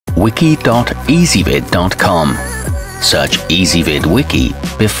wiki.ezvid.com. Search Ezvid Wiki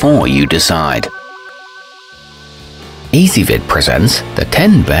before you decide. Ezvid presents the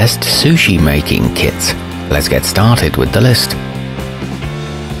 10 best sushi making kits. Let's get started with the list.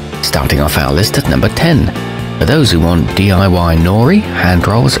 Starting off our list at number 10. For those who want DIY nori, hand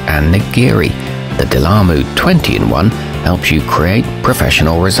rolls and nigiri, the delamu 20-in-1 helps you create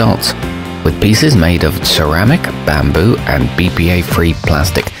professional results. With pieces made of ceramic, bamboo and BPA-free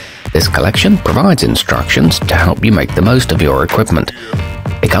plastic, this collection provides instructions to help you make the most of your equipment.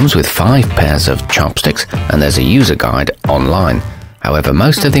 It comes with 5 pairs of chopsticks and there's a user guide online. However,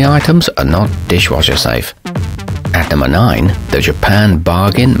 most of the items are not dishwasher safe. At number 9, the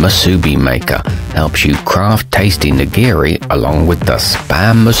japanbargain musubi maker helps you craft tasty nigiri along with the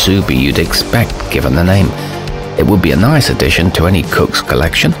spam musubi you'd expect given the name. It would be a nice addition to any cook's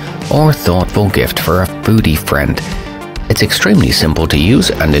collection or a thoughtful gift for a foodie friend. It's extremely simple to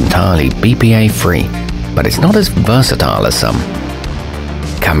use and entirely BPA free, but it's not as versatile as some.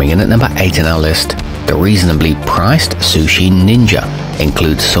 Coming in at number 8 in our list, the reasonably priced Sushi Ninja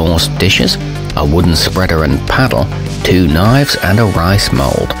includes sauce dishes, a wooden spreader and paddle, 2 knives and a rice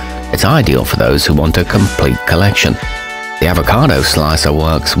mold. It's ideal for those who want a complete collection. The avocado slicer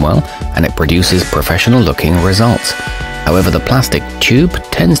works well and it produces professional looking results. However, the plastic tube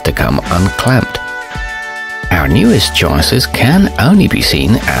tends to come unclamped. Our newest choices can only be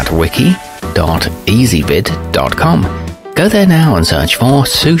seen at wiki.ezvid.com. Go there now and search for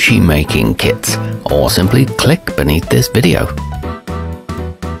sushi making kits, or simply click beneath this video.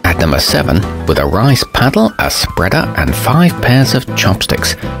 At number 7, with a rice paddle, a spreader and 5 pairs of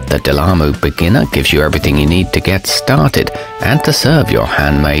chopsticks, the delamu beginner gives you everything you need to get started and to serve your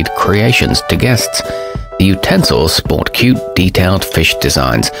handmade creations to guests. The utensils sport cute, detailed fish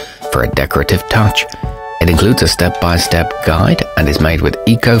designs for a decorative touch. It includes a step-by-step guide and is made with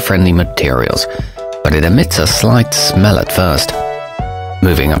eco-friendly materials, but it emits a slight smell at first.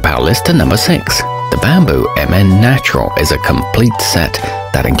 Moving up our list to number 6, the bamboomn Natural is a complete set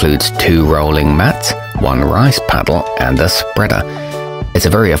that includes 2 rolling mats, 1 rice paddle and a spreader. It's a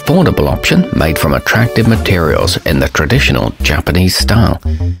very affordable option made from attractive materials in the traditional Japanese style.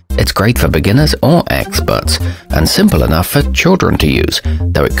 It's great for beginners or experts and simple enough for children to use,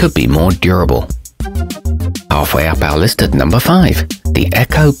 though it could be more durable. Halfway up our list at number 5, the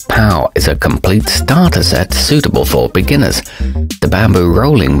Ekco Pow is a complete starter set suitable for beginners. The bamboo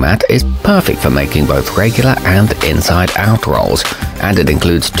rolling mat is perfect for making both regular and inside-out rolls, and it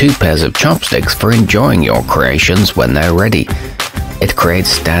includes 2 pairs of chopsticks for enjoying your creations when they're ready. It creates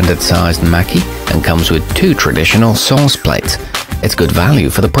standard-sized maki and comes with 2 traditional sauce plates. It's good value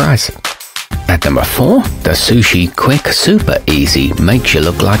for the price. At number 4, the sushiquik Super Easy makes you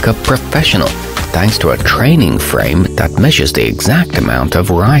look like a professional, thanks to a training frame that measures the exact amount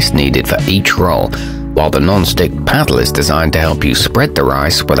of rice needed for each roll, while the non-stick paddle is designed to help you spread the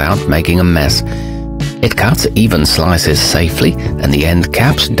rice without making a mess. It cuts even slices safely, and the end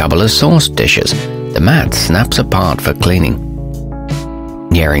caps double as sauce dishes. The mat snaps apart for cleaning.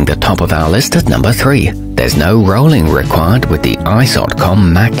 Nearing the top of our list at number 3, there's no rolling required with the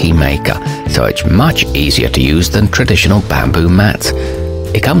isottcom makimaker, so it's much easier to use than traditional bamboo mats.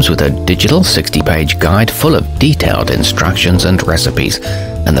 It comes with a digital 60-page guide full of detailed instructions and recipes,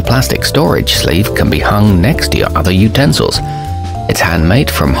 and the plastic storage sleeve can be hung next to your other utensils. It's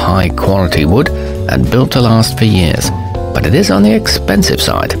handmade from high-quality wood and built to last for years, but it is on the expensive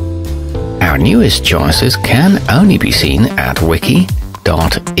side. Our newest choices can only be seen at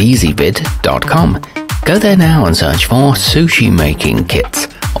wiki.ezvid.com. Go there now and search for sushi making kits,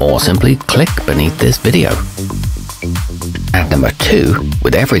 or simply click beneath this video. At number 2,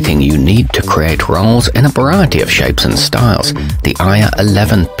 with everything you need to create rolls in a variety of shapes and styles, the Aya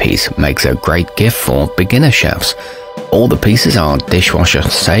 11 piece makes a great gift for beginner chefs. All the pieces are dishwasher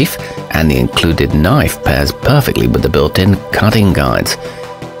safe, and the included knife pairs perfectly with the built-in cutting guides.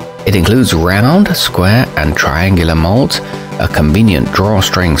 It includes round, square and triangular molds, a convenient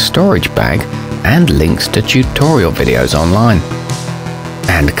drawstring storage bag, and links to tutorial videos online.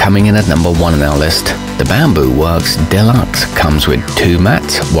 And coming in at number 1 on our list, the worx Deluxe comes with 2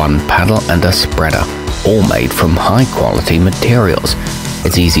 mats, 1 paddle and a spreader, all made from high-quality materials.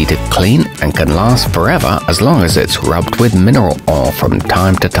 It's easy to clean and can last forever as long as it's rubbed with mineral oil from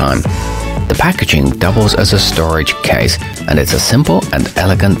time to time. The packaging doubles as a storage case, and it's a simple and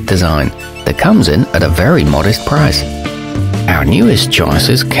elegant design that comes in at a very modest price. Our newest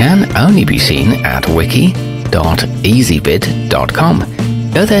choices can only be seen at wiki.ezvid.com.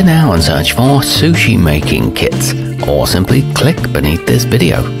 Go there now and search for sushi making kits, or simply click beneath this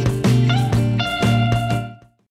video.